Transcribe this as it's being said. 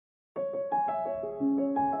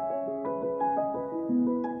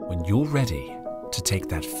when you're ready to take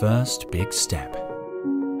that first big step.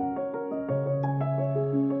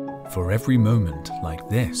 For every moment like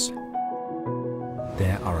this,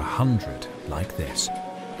 there are 100 like this.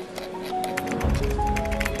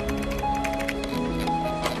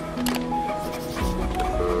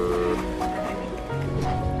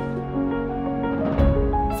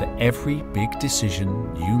 For every big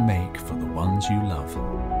decision you make for the ones you love,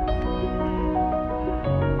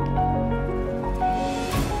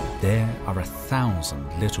 there are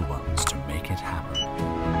 1,000 little ones to make it happen.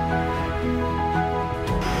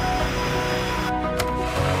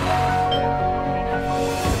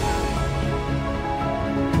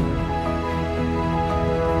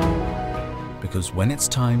 Because when it's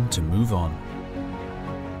time to move on,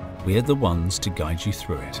 we're the ones to guide you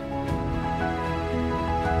through it.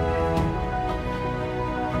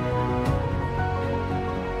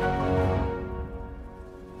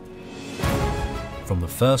 From the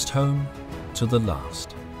first home to the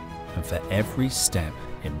last, and for every step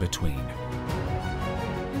in between.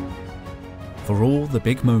 For all the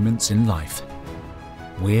big moments in life,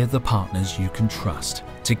 we're the partners you can trust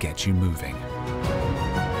to get you moving.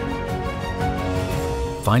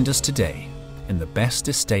 Find us today in the Best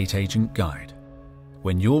Estate Agent Guide.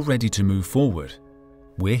 When you're ready to move forward,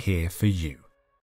 we're here for you.